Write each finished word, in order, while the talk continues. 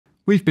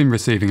We've been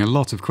receiving a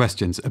lot of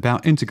questions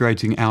about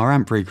integrating our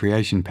amp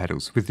recreation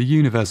pedals with the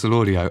Universal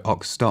Audio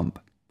OX STOMP.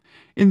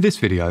 In this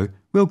video,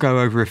 we'll go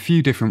over a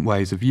few different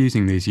ways of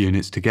using these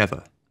units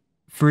together.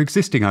 For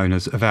existing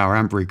owners of our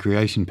amp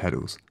recreation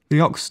pedals,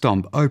 the OX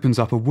STOMP opens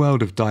up a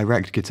world of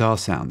direct guitar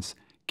sounds,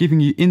 giving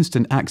you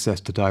instant access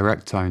to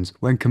direct tones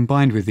when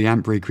combined with the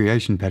amp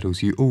recreation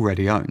pedals you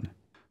already own.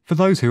 For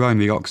those who own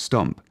the OX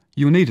STOMP,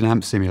 you'll need an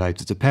amp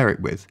simulator to pair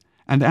it with,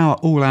 and our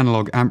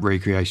all-analog amp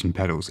recreation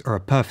pedals are a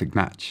perfect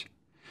match.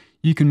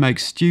 You can make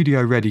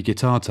studio-ready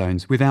guitar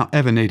tones without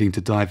ever needing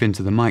to dive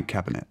into the mic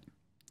cabinet.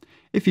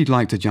 If you'd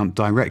like to jump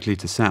directly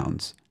to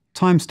sounds,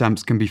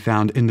 timestamps can be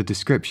found in the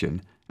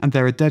description, and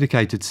there are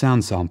dedicated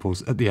sound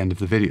samples at the end of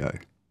the video.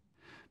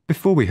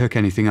 Before we hook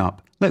anything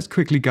up, let's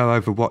quickly go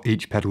over what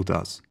each pedal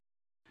does.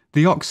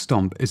 The OX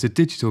STOMP is a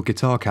digital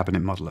guitar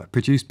cabinet modeler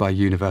produced by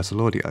Universal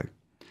Audio.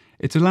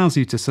 It allows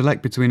you to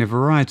select between a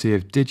variety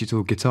of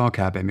digital guitar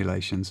cab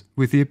emulations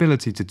with the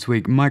ability to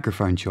tweak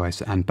microphone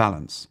choice and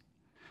balance.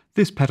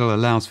 This pedal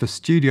allows for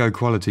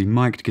studio-quality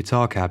mic'd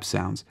guitar cab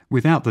sounds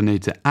without the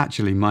need to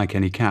actually mic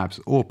any cabs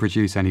or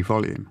produce any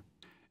volume.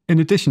 In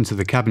addition to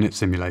the cabinet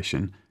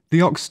simulation,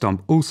 the OX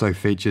STOMP also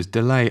features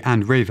delay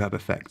and reverb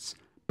effects,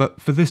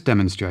 but for this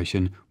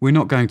demonstration, we're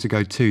not going to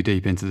go too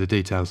deep into the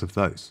details of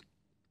those.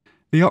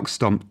 The OX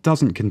STOMP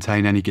doesn't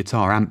contain any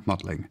guitar amp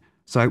modelling,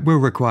 so it will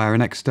require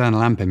an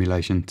external amp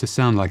emulation to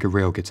sound like a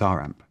real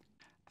guitar amp.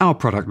 Our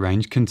product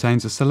range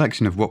contains a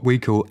selection of what we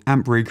call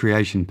amp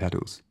recreation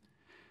pedals.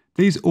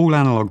 These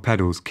all-analog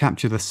pedals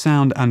capture the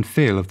sound and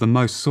feel of the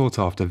most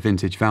sought-after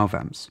vintage valve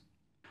amps.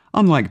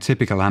 Unlike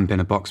typical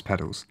amp-in-a-box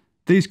pedals,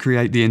 these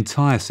create the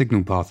entire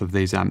signal path of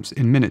these amps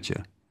in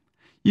miniature.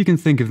 You can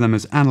think of them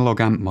as analog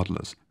amp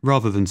modelers,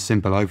 rather than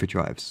simple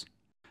overdrives.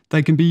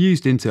 They can be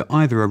used into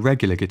either a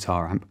regular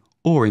guitar amp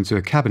or into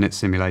a cabinet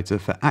simulator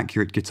for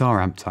accurate guitar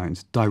amp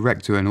tones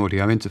direct to an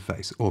audio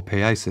interface or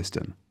PA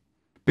system.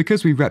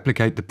 Because we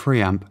replicate the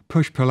preamp,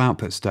 push-pull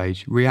output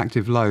stage,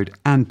 reactive load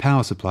and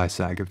power supply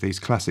sag of these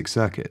classic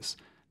circuits,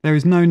 there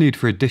is no need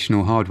for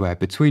additional hardware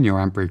between your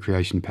amp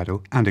recreation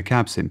pedal and a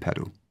cab sim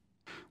pedal.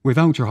 With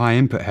ultra-high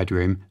input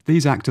headroom,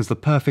 these act as the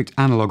perfect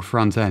analog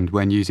front end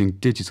when using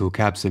digital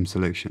cab sim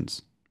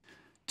solutions.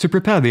 To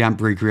prepare the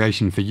amp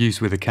recreation for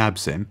use with a cab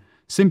sim,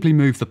 simply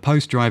move the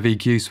post-drive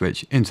EQ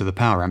switch into the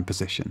power amp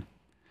position.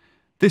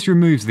 This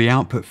removes the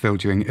output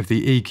filtering of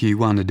the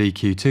EQ1 and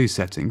EQ2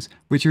 settings,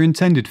 which are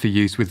intended for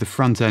use with the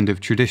front end of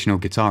traditional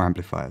guitar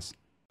amplifiers.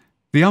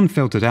 The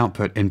unfiltered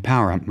output in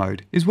power amp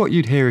mode is what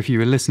you'd hear if you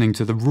were listening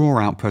to the raw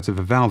output of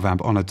a valve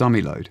amp on a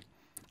dummy load,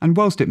 and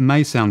whilst it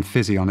may sound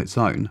fizzy on its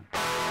own,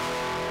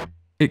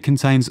 it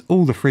contains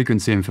all the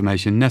frequency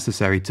information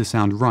necessary to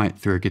sound right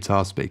through a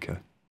guitar speaker.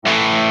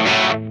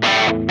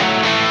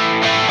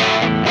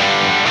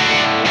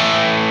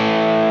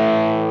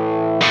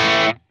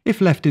 If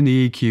left in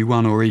the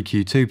EQ1 or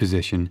EQ2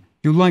 position,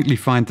 you'll likely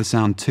find the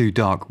sound too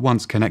dark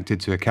once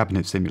connected to a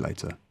cabinet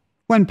simulator.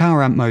 When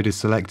power amp mode is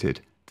selected,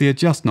 the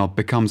adjust knob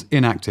becomes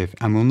inactive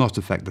and will not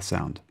affect the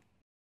sound.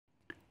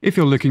 If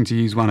you're looking to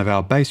use one of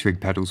our BASSRIG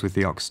pedals with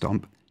the OX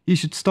STOMP, you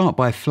should start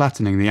by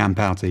flattening the amp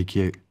out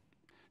EQ.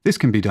 This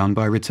can be done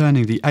by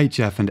returning the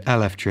HF and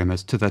LF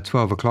trimmers to their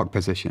 12 o'clock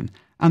position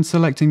and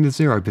selecting the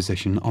 0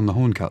 position on the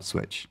horn cut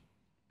switch.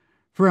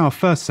 For our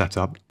first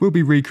setup, we'll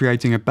be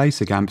recreating a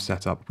basic amp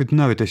setup with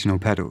no additional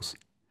pedals.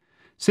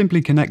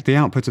 Simply connect the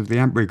output of the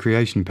amp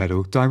recreation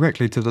pedal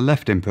directly to the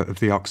left input of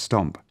the OX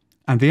STOMP,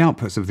 and the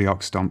outputs of the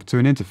OX STOMP to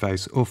an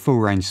interface or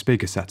full-range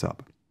speaker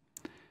setup.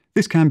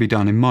 This can be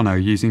done in mono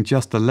using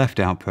just the left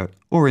output,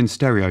 or in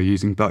stereo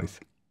using both.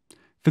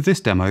 For this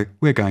demo,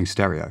 we're going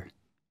stereo.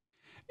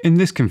 In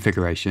this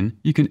configuration,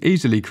 you can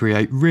easily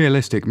create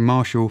realistic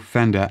Marshall,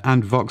 Fender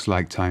and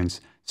Vox-like tones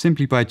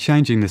simply by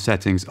changing the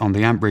settings on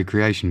the amp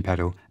recreation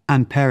pedal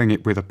and pairing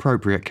it with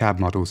appropriate cab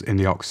models in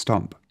the OX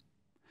STOMP.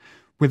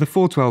 With a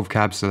 412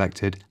 cab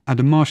selected and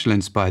a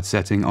Marshall-inspired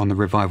setting on the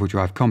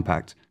RevivalDRIVE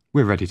Compact,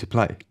 we're ready to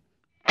play.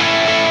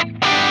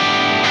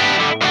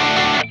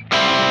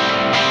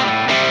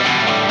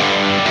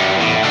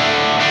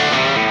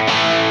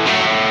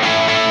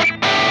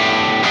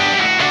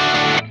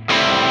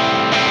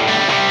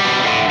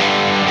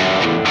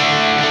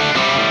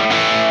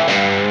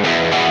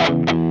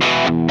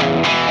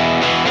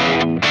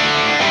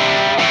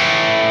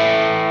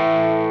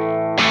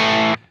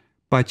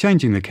 By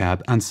changing the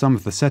cab and some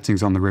of the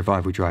settings on the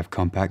RevivalDRIVE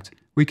Compact,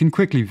 we can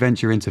quickly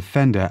venture into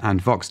Fender and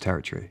Vox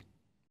territory.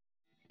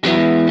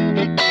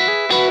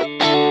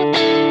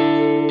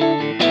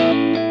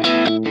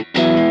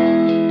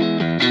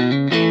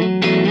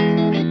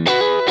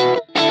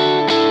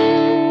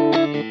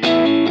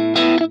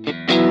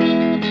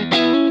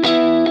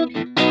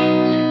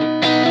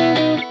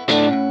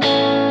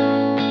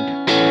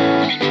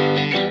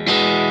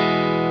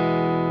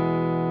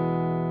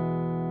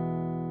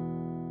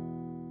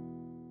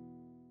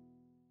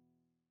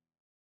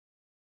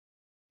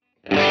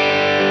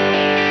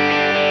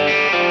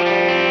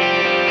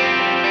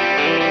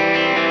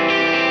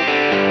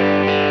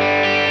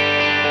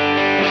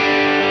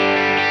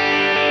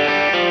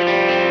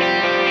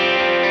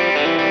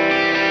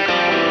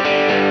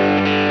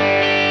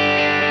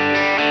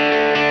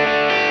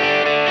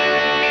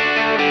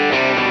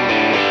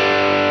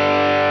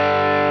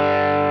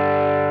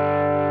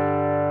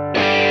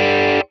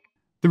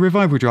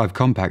 RevivalDRIVE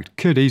Compact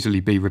could easily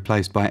be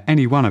replaced by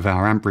any one of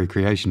our amp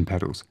recreation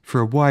pedals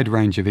for a wide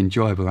range of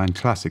enjoyable and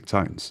classic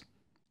tones.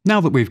 Now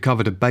that we've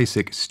covered a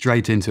basic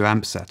straight into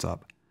amp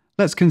setup,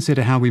 let's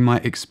consider how we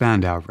might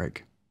expand our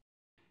rig.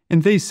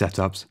 In these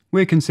setups,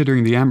 we're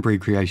considering the amp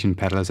recreation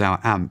pedal as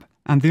our amp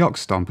and the aux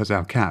stomp as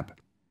our cab.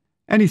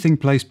 Anything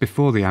placed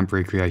before the amp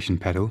recreation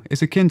pedal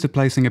is akin to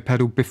placing a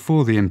pedal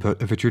before the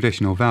input of a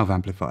traditional valve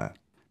amplifier.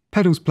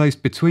 Pedals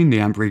placed between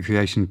the amp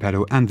recreation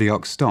pedal and the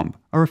aux stomp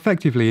are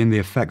effectively in the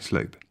effects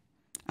loop,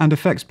 and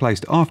effects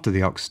placed after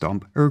the aux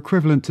stomp are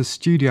equivalent to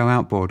studio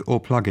outboard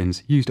or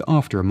plugins used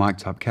after a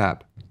mic'd up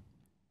cab.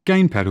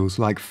 Gain pedals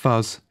like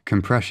fuzz,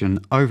 compression,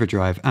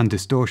 overdrive and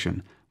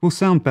distortion will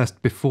sound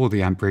best before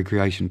the amp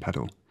recreation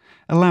pedal,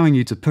 allowing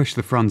you to push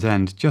the front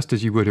end just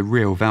as you would a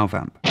real valve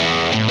amp.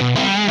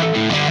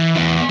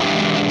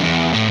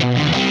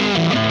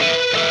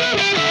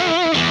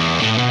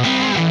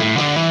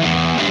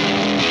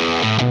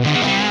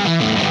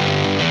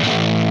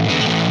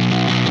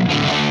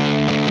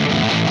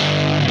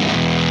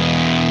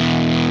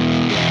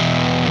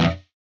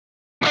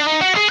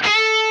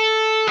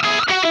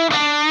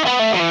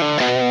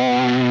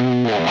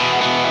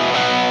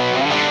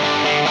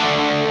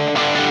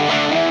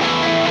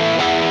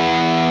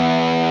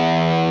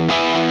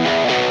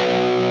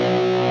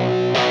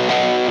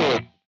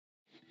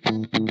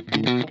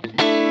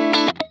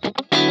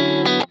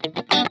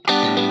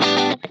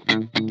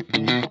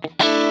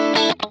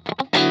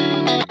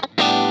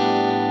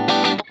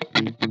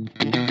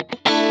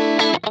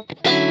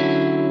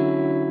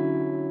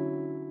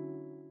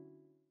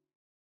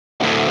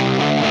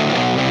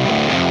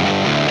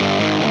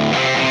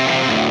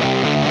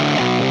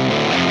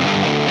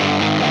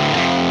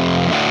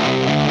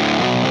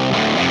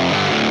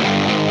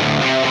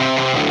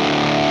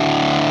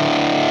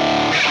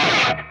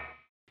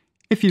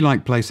 If you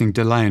like placing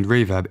delay and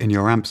reverb in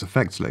your amp's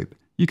effects loop,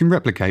 you can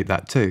replicate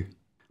that too.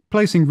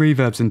 Placing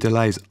reverbs and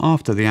delays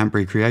after the amp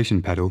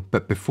recreation pedal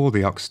but before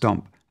the aux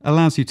stomp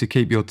allows you to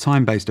keep your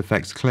time-based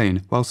effects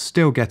clean while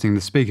still getting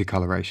the speaker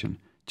coloration,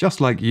 just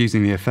like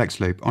using the effects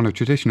loop on a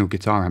traditional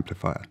guitar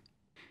amplifier.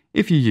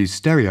 If you use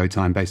stereo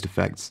time-based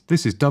effects,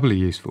 this is doubly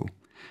useful,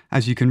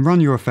 as you can run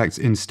your effects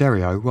in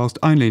stereo whilst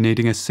only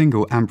needing a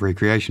single amp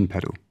recreation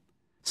pedal.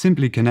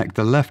 Simply connect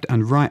the left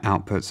and right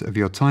outputs of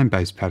your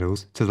time-based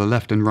pedals to the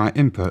left and right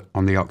input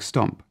on the aux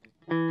stomp.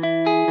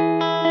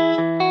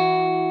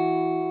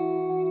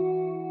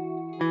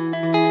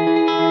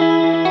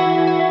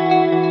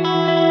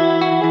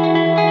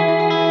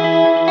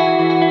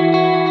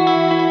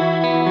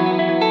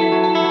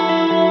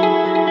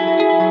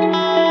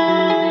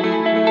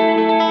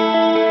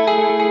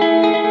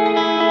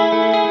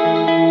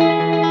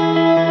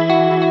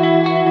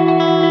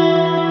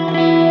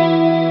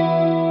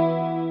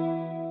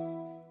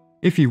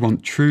 If you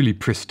want truly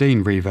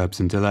pristine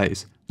reverbs and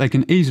delays, they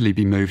can easily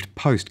be moved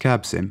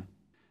post-cab sim.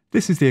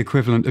 This is the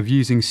equivalent of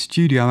using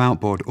studio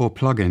outboard or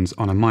plugins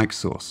on a mic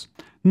source.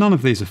 None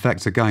of these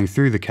effects are going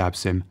through the cab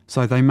sim,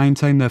 so they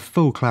maintain their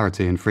full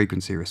clarity and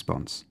frequency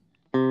response.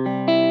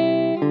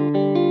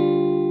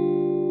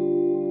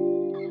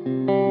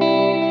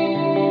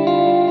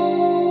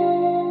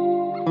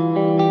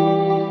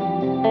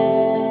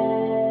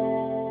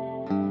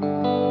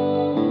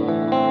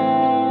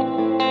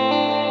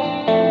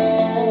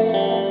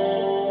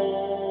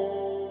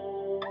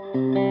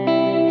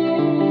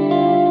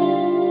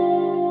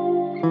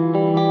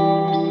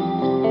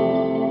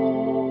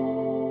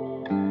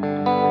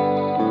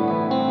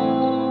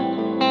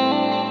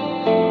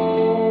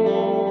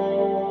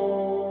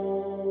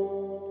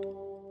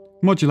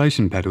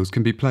 Modulation pedals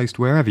can be placed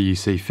wherever you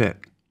see fit.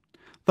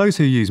 Those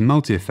who use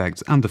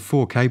multi-effects and the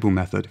 4-cable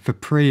method for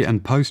pre-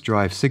 and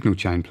post-drive signal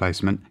chain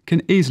placement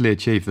can easily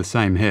achieve the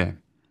same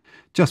here.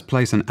 Just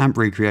place an amp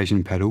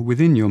recreation pedal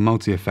within your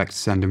multi-effects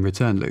send and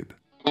return loop.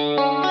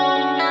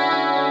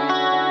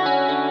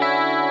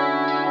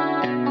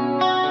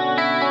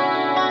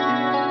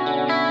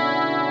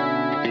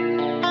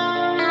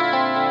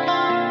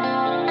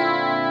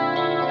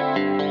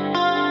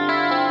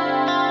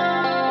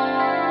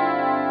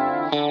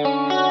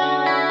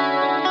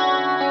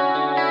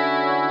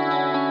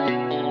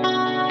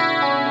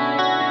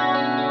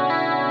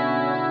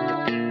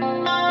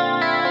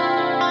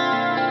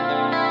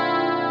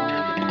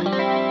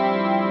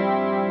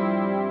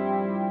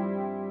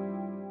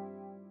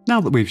 Now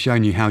that we've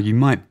shown you how you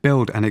might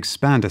build and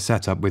expand a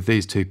setup with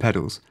these two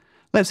pedals,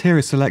 let's hear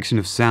a selection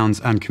of sounds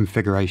and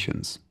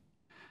configurations.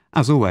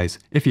 As always,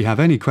 if you have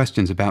any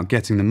questions about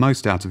getting the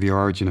most out of your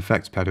Origin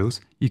Effects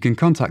pedals, you can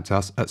contact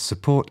us at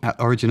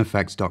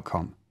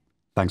support@origineffects.com.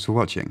 Thanks for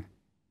watching.